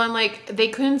 Well, and like they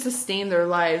couldn't sustain their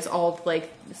lives all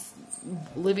like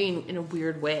living in a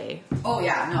weird way. Oh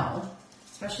yeah, no,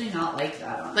 especially not like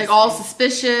that. Honestly. Like all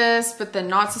suspicious, but then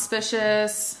not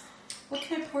suspicious. What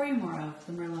can I pour you more of?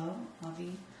 The Merlot,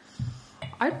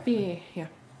 Avi? Yeah.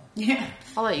 Yeah.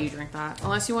 I'll let you drink that,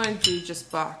 unless you want to do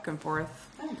just back and forth.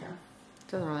 I don't care.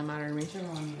 Doesn't really matter to me. Whichever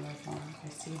one you like more. I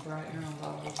see you brought your own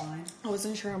bottle of wine. I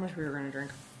wasn't sure how much we were going to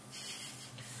drink.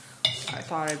 I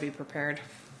thought I'd be prepared.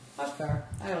 That's fair.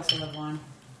 I also have one.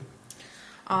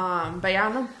 But yeah,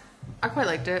 no, I quite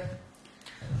liked it.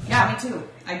 Yeah, me too.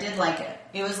 I did like it.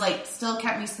 It was like still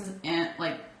kept me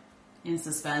in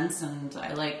suspense, and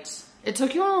I liked. It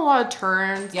took you on a lot of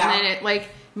turns, yeah. And then it like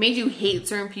made you hate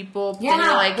certain people. Yeah, then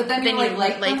you're like, but then you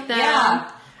like them. Yeah,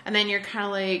 and then you're kind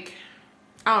of like,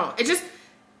 I don't know. It just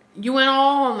you went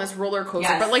all on this roller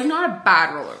coaster, yes. but like not a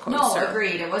bad roller coaster. No,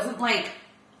 agreed. It wasn't like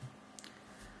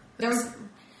there was.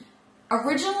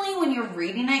 Originally, when you're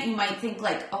reading it, you might think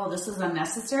like, "Oh, this is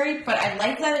unnecessary," but I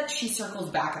like that she circles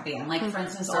back at the end. Like, for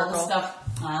instance, all the stuff.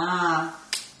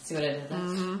 See what I did there?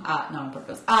 Mm-hmm. Not on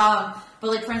purpose. But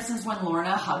like, for instance, when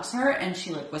Lorna hugs her and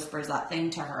she like whispers that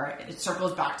thing to her, it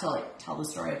circles back to like tell the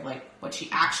story of like what she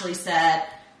actually said,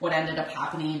 what ended up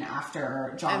happening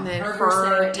after John and then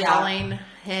her telling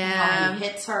him how he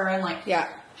hits her and like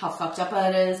how fucked up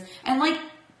that is, and like.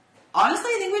 Honestly,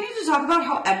 I think we need to talk about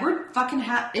how Edward fucking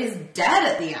is dead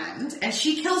at the end, and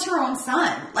she kills her own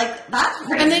son. Like, that's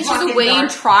pretty. And then she's away in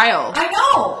trial. I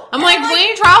know. I'm like,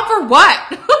 waiting trial for what?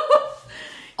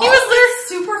 He was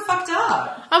super fucked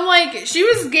up. I'm like, she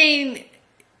was getting,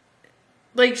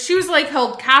 like, she was like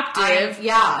held captive.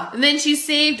 And then she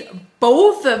saved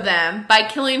both of them by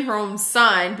killing her own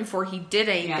son before he did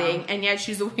anything, and yet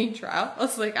she's away in trial. I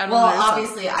was like, I don't know. Well,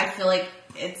 obviously, I feel like.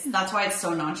 That's why it's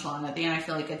so nonchalant. At the end, I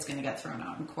feel like it's going to get thrown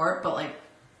out in court, but like,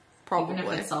 probably even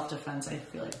if it's self-defense, I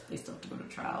feel like they still have to go to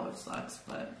trial, which sucks.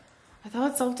 But I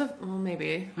thought self-defense. Well,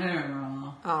 maybe. I don't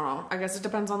know. I guess it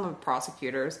depends on the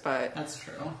prosecutors, but that's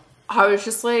true. I was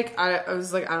just like, I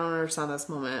was like, I don't understand this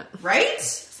moment, right?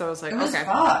 So I was like, it was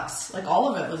fucked. Like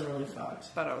all of it was really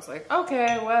fucked. But I was like,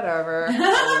 okay, whatever.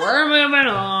 We're moving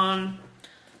on.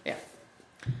 Yeah,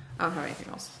 I don't have anything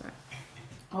else to say.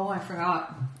 Oh, I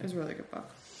forgot. It was a really good book.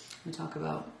 We talk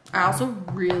about. I also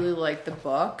really like the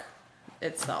book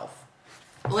itself.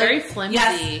 Very flimsy.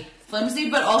 Yes, flimsy,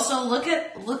 but also look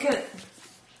at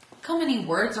how many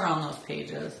words are on those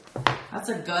pages. That's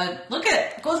a good look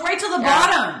at. It goes right to the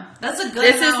bottom. That's a good.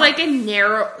 This is like a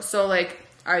narrow. So like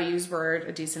I use word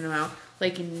a decent amount.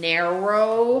 Like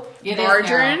narrow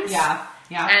margins. Yeah.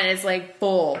 And it's like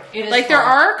full. It is like full. there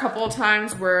are a couple of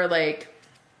times where like.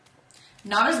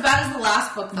 Not as bad as the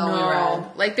last book though. No. We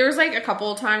read. Like there's like a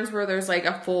couple of times where there's like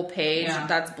a full page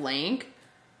that's blank.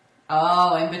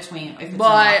 Oh, in between. But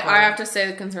I have to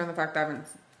say, considering the fact that I haven't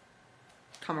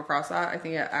come across that, I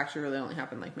think it actually really only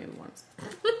happened like maybe once.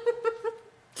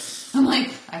 I'm like,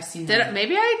 I've seen that.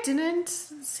 Maybe I didn't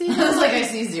see I was like, I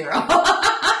see 0.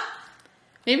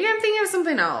 Maybe I'm thinking of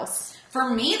something else. For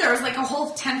me, there was like a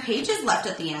whole 10 pages left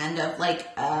at the end of like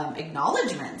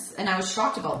acknowledgements, and I was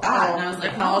shocked about that. And I was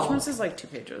like, acknowledgements is like 2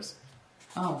 pages.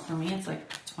 Oh, for me, it's like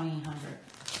 2,000.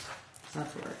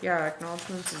 That's weird. Yeah,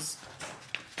 acknowledgements is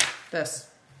this.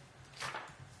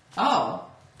 Oh,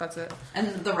 that's it. And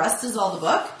the rest is all the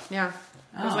book. Yeah,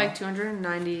 it was like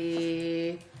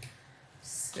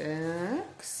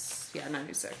 296. Yeah,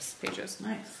 96 pages.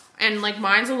 Nice. And like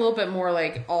mine's a little bit more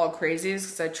like all crazy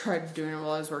because I tried doing it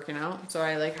while I was working out, so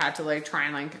I like had to like try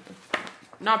and like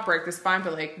not break the spine,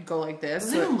 but like go like this.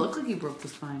 It doesn't even look like you broke the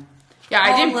spine. Yeah,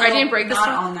 I didn't break the spine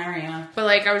on there. Yeah, but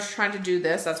like I was trying to do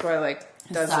this. That's why I like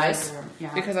does this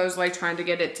because I was like trying to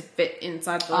get it to fit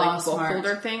inside the like book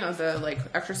holder thing of the like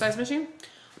exercise machine.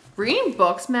 Reading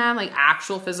books, man, like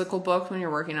actual physical books when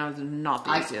you're working out is not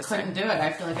the easiest thing. I couldn't do it.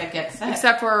 I feel like I'd get sick.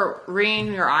 Except for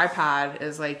reading your iPad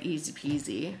is like easy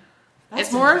peasy.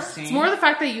 It's more the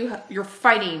fact that you're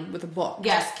fighting with a book.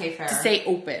 Yes, okay, fair. To stay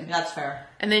open. That's fair.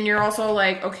 And then you're also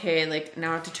like, okay, like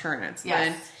now I have to turn it. Yes.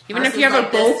 Then even if you have like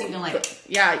a book,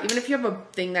 even if you have a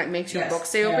thing that makes your book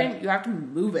stay open, you have to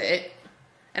move it.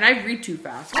 And I read too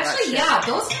fast. Actually,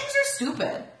 those things are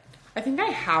stupid. I think I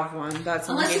have one that's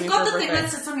unless you've got the thing that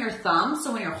sits on your thumb,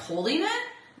 so when you're holding it,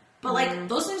 but like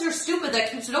those things are stupid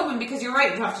that keeps it open because you're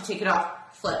right, you have to take it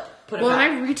off, flip, put it back. Well, and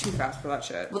I read too fast for that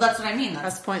shit. Well, that's what I mean.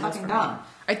 That's pointless for me. Dumb.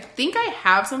 I think I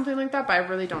have something like that, but I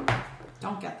really don't know.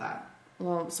 Don't get that.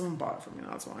 Well, someone bought it for me.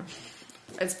 That's why.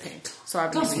 It's pink, so I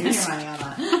haven't Don't even used spend your money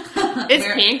on that. It's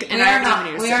pink, and I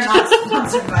haven't even used it. We are not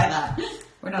sponsored by that.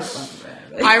 We're not sponsored by it.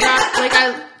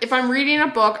 If I'm reading a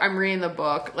book, I'm reading the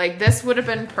book. Like this would have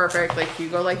been perfect. Like you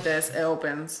go like this, it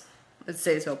opens, it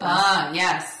stays open.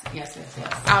 Yes. I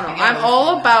don't know. I'm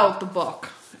all about the book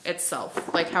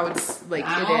itself, like how it's like.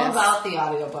 I'm all about the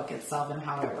audiobook itself and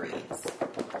how it reads.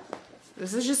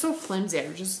 This is just so flimsy.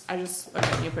 I just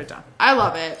okay. You put it down. I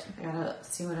love it. I gotta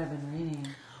see what I've been reading.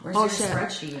 Where's your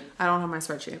spreadsheet? I don't have my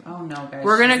spreadsheet. Oh no, guys.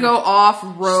 We're gonna go off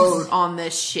road on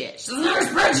this shit. This is our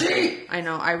spreadsheet. I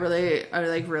know. I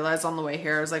realized on the way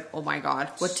here. I was like, oh my god,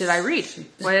 what did I read?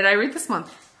 What did I read this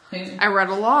month? I read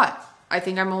a lot. I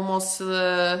think I'm almost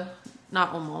to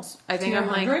not almost. I think I'm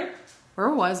like, where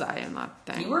was I in that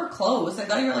thing? You were close. I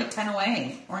thought you were like 10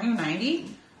 away. Weren't you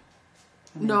 90?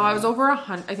 No, I was over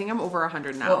 100. I think I'm over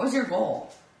 100 now. What was your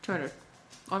goal? 200.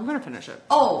 Oh, I'm gonna finish it.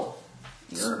 Oh.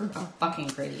 You're a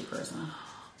fucking crazy person.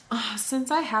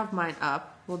 Since I have mine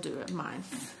up, we'll do it. Mine.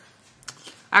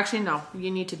 Actually, no.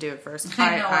 You need to do it first.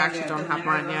 I actually don't have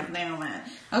mine yet.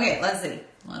 Okay, let's see.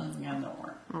 Let's get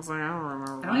more. I was like, I don't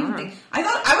remember. I don't even think. I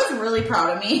thought I was really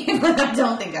proud of me, but I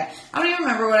don't even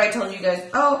remember what I told you guys.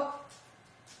 Oh,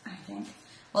 I think.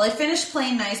 Well, I finished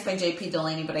Playing Nice by J.P.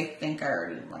 Delaney, but I think I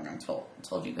already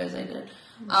told you guys I did.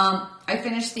 I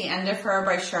finished The End of Her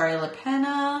by Shari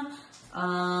LaPena.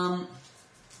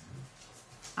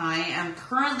 I am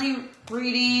currently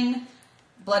reading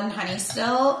Blood and Honey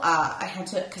still. I had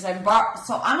to, because I'm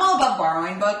all about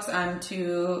borrowing books. I'm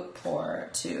too poor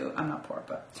to, I'm not poor,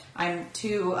 but I'm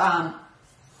too,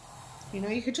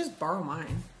 you could just borrow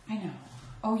mine. I know.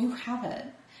 Oh, you have it.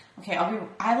 Okay,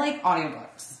 I like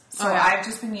audiobooks. So I've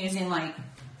just been using the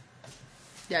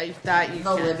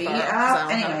Libby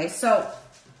app. Anyway, so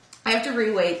I have to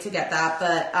rewait to get that,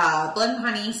 but Blood and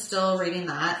Honey, still reading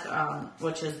that,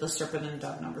 which is The Serpent and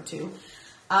Dove #2.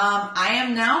 I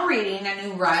am now reading a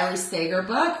new Riley Sager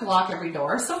book, Lock Every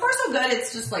Door. So far so good.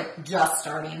 It's just just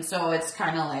starting, so it's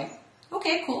kind of like,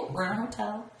 okay, cool. We're in a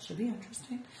hotel. Should be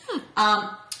interesting. And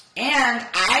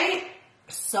I,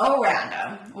 so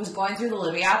random, was going through the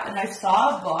Libby app and I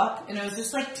saw a book and it was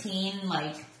just teen,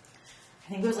 I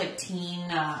think it was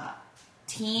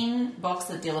teen books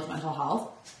that deal with mental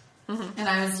health. Mm-hmm. And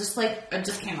I was just it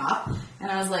just came up,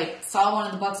 and I was saw one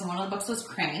of the books, and one of the books was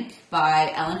Crank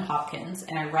by Ellen Hopkins,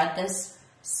 and I read this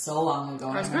so long ago.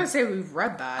 I was going to say we've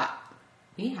read that.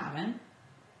 We haven't.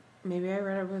 Maybe I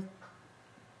read it with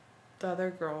the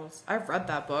other girls. I've read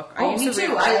that book. Oh, me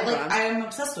too. I am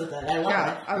obsessed with it. I love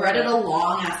it. I read it a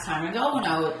long ass time ago when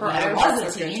I was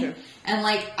a teen. And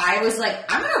I was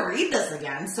I'm gonna read this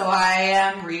again. So I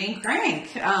am reading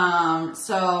Crank.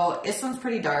 So this one's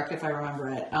pretty dark if I remember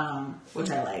it.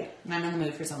 Which I like. And I'm in the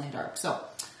mood for something dark. So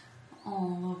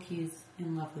Loki's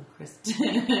in love with Kristen.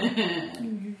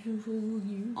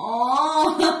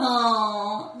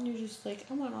 Oh, you're just I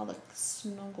want all the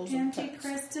snuggles. Auntie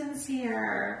Kristen's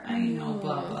here. I know,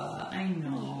 Bubba. I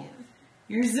know.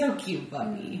 You're so cute,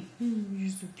 Bubby. You're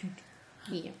so cute.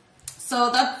 Yeah. So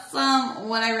that's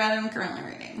what I read and I'm currently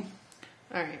reading.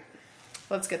 All right,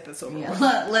 let's get this over with.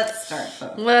 Let's start.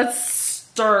 Though. Let's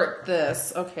start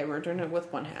this. Okay, we're doing it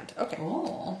with one hand. Okay.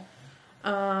 Oh.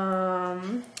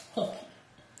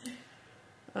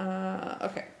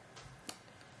 Okay.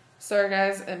 Sorry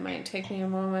guys, it might take me a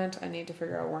moment. I need to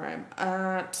figure out where I'm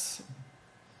at.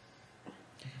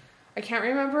 I can't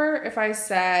remember if I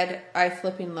said I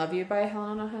Flipping Love You by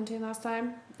Helena Hunting last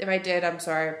time. If I did, I'm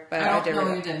sorry, but I did.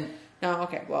 No, you didn't. No,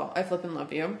 okay, well, I Flipping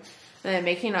Love You. And then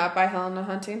Making Up by Helena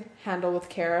Hunting. Handle with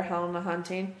Care, Helena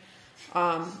Hunting.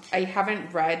 I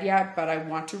haven't read yet, but I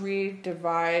want to read Dude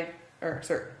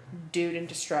in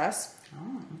Distress.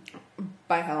 Oh.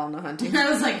 By Helena Hunting. I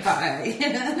was like, bye.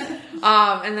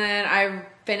 And then I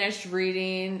finished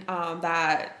reading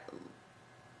that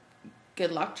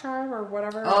Good Luck Charm or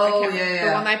whatever. Oh, yeah.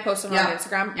 The one I posted on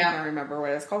Instagram. I can't remember what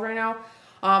it's called right now.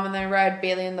 And then I read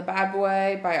Bailey and the Bad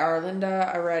Boy by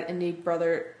Arlinda. I read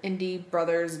Indie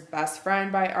Brother's Best Friend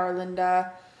by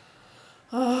Arlinda.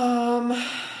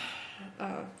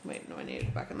 Wait, no, I need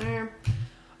it back in there.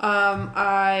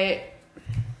 I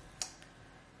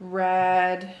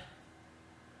Red.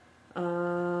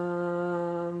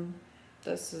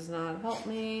 This does not help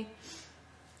me.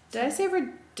 Did I say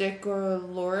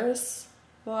Ridiculous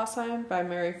the last time by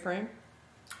Mary Frame?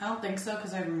 I don't think so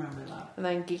because I remember that. And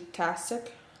then Geektastic.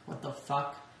 What the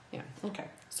fuck? Yeah, okay.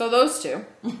 So those two.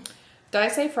 Did I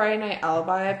say Friday Night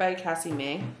Alibi by Cassie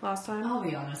May last time? I'll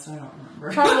be honest, I don't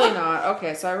remember. Probably not.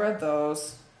 Okay, so I read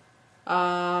those. What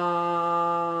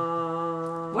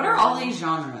are all these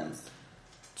genres?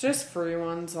 Just free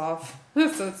ones off.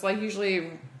 So it's like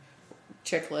usually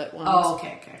chick lit ones. Oh,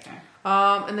 okay.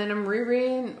 And then I'm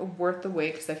rereading Worth the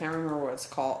Wait because I can't remember what it's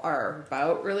called or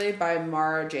about really by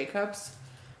Mara Jacobs.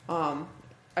 I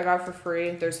got it for free.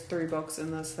 There's 3 books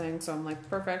in this thing, so I'm like,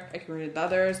 perfect. I can read the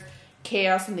others.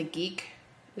 Chaos and the Geek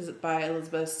is by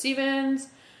Elizabeth Stevens.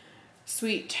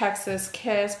 Sweet Texas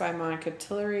Kiss by Monica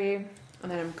Tillery. And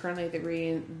then I'm currently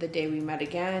reading The Day We Met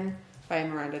Again by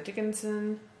Miranda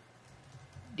Dickinson.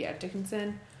 Yeah,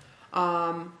 Dickinson.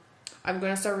 I'm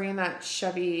going to start reading that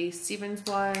Chevy Stevens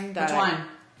one. That Which one? I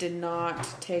did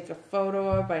not take a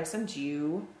photo of, but I sent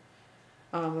you.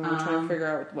 I'm trying to figure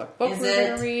out what book we're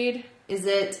going to read. Is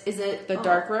it The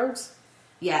Dark Roads?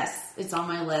 Yes, it's on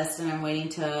my list, and I'm waiting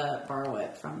to borrow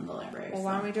it from the library. Well,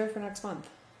 why don't we do it for next month?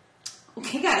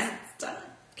 Okay, guys, it's done.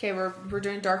 Okay, we're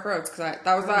doing Dark Roads because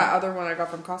that was that other one I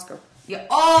got from Costco. Yeah.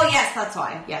 Oh, yes, that's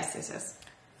why. Yes.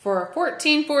 For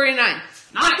 $14.49. Nice.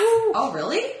 Woo. Oh,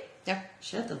 really? Yeah.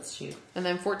 Shit, that's cheap. And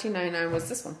then $14.99 was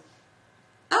this one.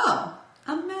 Oh,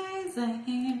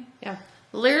 amazing. Yeah.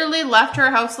 Literally left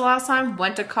her house the last time,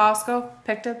 went to Costco,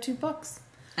 picked up 2 books.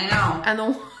 I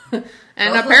know.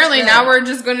 And apparently now we're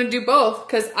just going to do both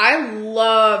because I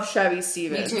love Chevy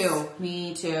Stevens.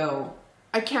 Me too.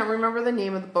 I can't remember the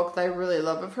name of the book that I really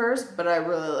love of hers, but I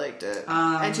really liked it.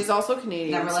 And she's also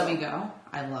Canadian. Never Let Me Go.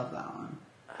 I love that one.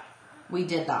 We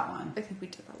did that one. I think we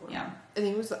did that one. Yeah. I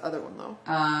think it was the other one though.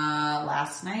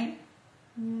 Last night?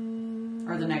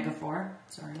 Or the night before?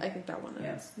 Sorry. I think that one is.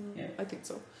 Yes. Yeah. I think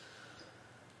so.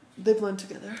 They blend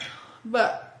together.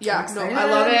 But yeah, no, excited. I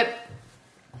love it.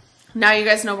 Now you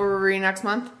guys know what we're reading next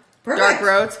month. Perfect. Dark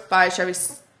Roads by Chevy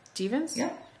Stevens.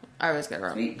 Yeah. I always get it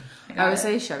wrong. Sweet. I always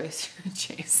say Chevy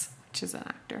Chase, which is an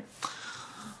actor.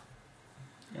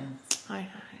 Yeah.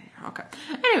 Okay.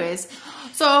 Anyways,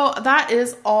 so that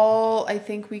is all I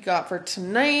think we got for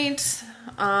tonight.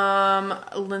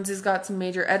 Lindsay's got some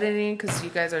major editing because you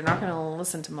guys are not going to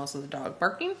listen to most of the dog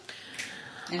barking.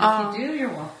 And if you do, you're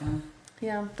welcome.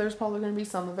 Yeah, there's probably going to be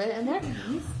some of it,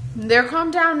 and they're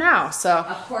calmed down now. So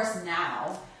of course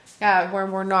now. Yeah,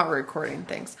 when we're not recording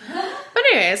things. But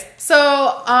anyways,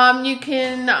 so you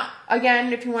can,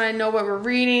 again, if you want to know what we're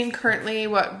reading currently,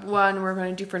 what one we're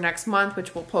going to do for next month,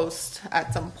 which we'll post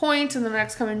at some point in the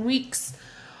next coming weeks.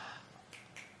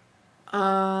 You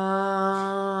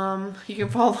can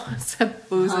follow us at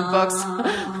Booze and Books.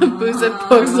 Booze and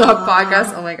Books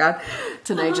podcast. Oh my god.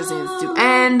 Tonight just needs to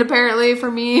end, apparently,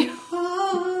 for me.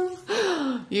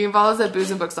 You can follow us at Booze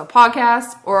and Books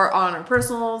podcast or on our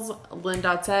personals,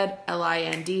 lynn.said,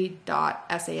 LIND.SAID,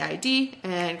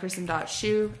 and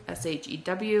Kristen.Shew,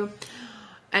 SHEW.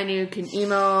 And you can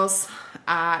email us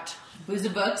at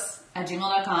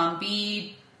boozeandbooks@gmail.com,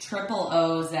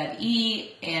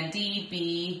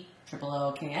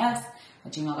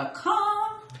 BOOZEANDBOOKS@gmail.com.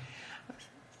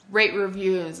 Rate,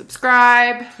 review, and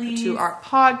subscribe to our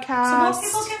podcast. So most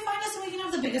people can find us and we can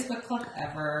have the biggest book club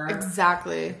ever.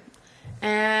 Exactly.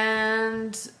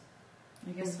 And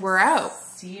I guess we're out.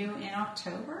 See you in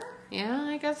October? Yeah,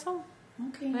 I guess so.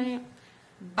 Okay. Bye.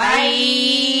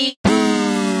 Bye.